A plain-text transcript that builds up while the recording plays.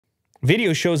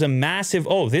Video shows a massive...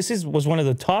 Oh, was one of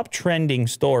the top trending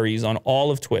stories on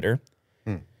all of Twitter.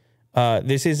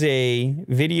 This is a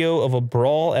video of a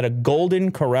brawl at a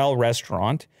Golden Corral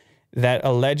restaurant that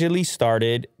allegedly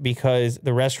started because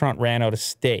the restaurant ran out of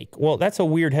steak. Well, that's a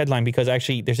weird headline because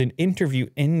actually there's an interview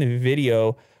in the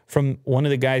video from one of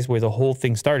the guys where the whole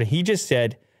thing started. He just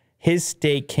said his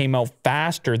steak came out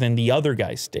faster than the other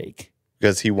guy's steak.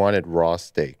 Because he wanted raw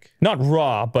steak. Not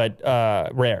raw, but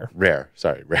rare. Rare.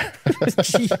 Sorry, rare.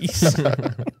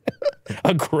 Jeez.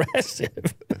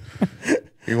 Aggressive.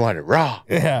 He wanted raw.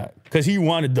 Yeah, because he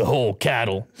wanted the whole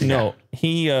cattle. No,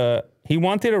 he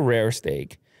wanted a rare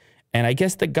steak. And I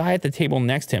guess the guy at the table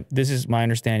next to him, this is my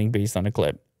understanding based on the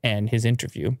clip and his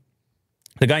interview,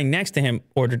 the guy next to him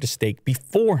ordered a steak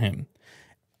before him.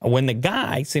 When the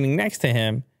guy sitting next to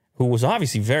him, who was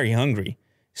obviously very hungry,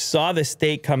 saw the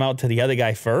steak come out to the other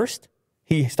guy first,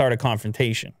 he started a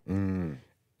confrontation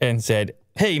and said,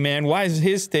 hey, man, why is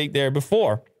his steak there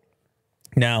before?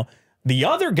 Now, the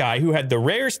other guy who had the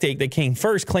rare steak that came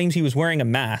first claims he was wearing a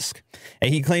mask.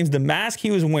 And he claims the mask he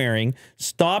was wearing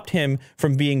stopped him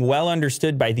from being well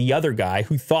understood by the other guy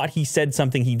who thought he said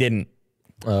something he didn't.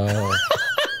 Oh,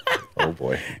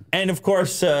 boy. And, of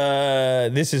course,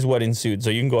 this is what ensued.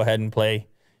 So you can go ahead and play.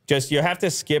 Just, you have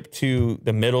to skip to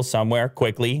the middle somewhere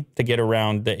quickly to get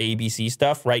around the ABC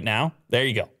stuff right now. There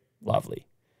you go. Lovely.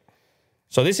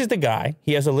 So this is the guy.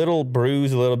 He has a little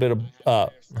bruise, a little bit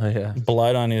of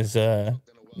blood on his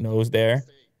nose there.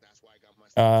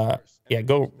 Yeah,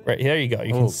 go right. There you go.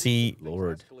 You can see.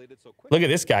 Lord. Look at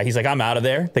this guy. He's like, I'm out of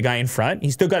there. The guy in front.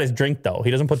 He's still got his drink, though.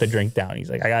 He doesn't put the drink down. He's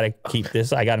like, I got to keep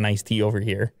this. I got an iced tea over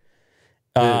here.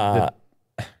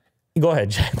 Go ahead,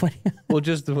 Jack. Well,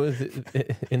 just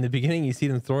in the beginning, you see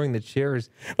them throwing the chairs.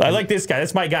 I like this guy.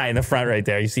 That's my guy in the front right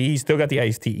there. You see, he's still got the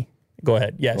iced tea. Go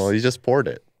ahead. Yes. Well, he just poured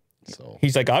it. So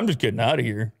he's like, I'm just getting out of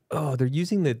here. Oh, they're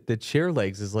using the chair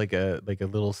legs as like a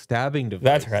little stabbing device.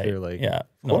 That's right. They're like, yeah,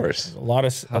 of course. A lot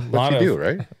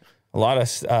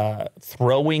of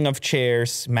throwing of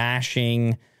chairs,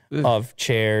 smashing of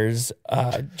chairs.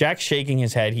 Jack's shaking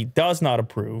his head. He does not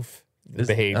approve the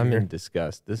behavior. I'm in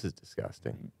disgust. This is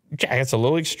disgusting. Jack, it's a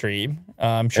little extreme.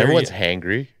 I'm sure everyone's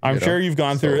hangry. I'm sure you've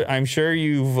gone through it. I'm sure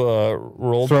you've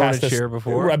rolled past a chair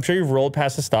before. I'm sure you've rolled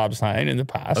past a stop sign in the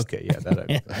past. Okay, yeah,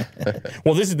 that.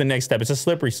 Well, this is the next step. It's a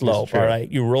slippery slope. All right,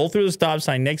 you roll through the stop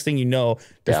sign. Next thing you know,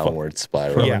 downward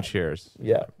spiral. Throwing chairs.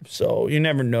 Yeah. So you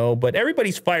never know, but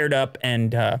everybody's fired up,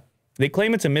 and they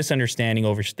claim it's a misunderstanding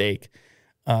over steak.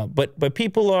 But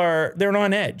people they're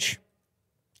on edge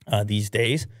these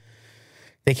days.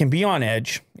 They can be on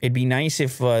edge. It'd be nice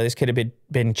if this could have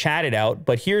been chatted out.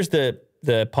 But here's the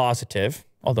positive,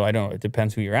 although I don't know, it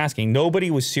depends who you're asking.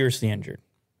 Nobody was seriously injured.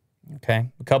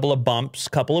 Okay? A couple of bumps,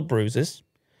 couple of bruises.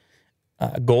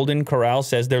 Golden Corral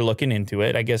says they're looking into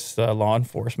it. I guess law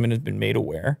enforcement has been made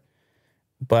aware.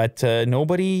 But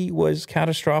nobody was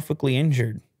catastrophically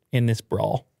injured in this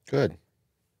brawl. Good.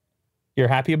 You're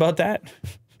happy about that?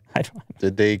 I don't know.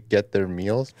 Did they get their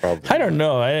meals? Probably. I don't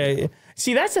know.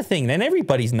 See, that's the thing. Then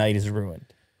everybody's night is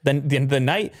ruined.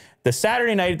 The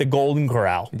Saturday night at the Golden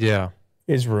Corral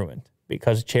is ruined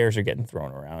because chairs are getting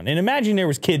thrown around. And imagine there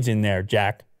was kids in there,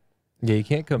 Jack. Yeah, you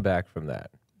can't come back from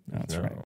that. That's right.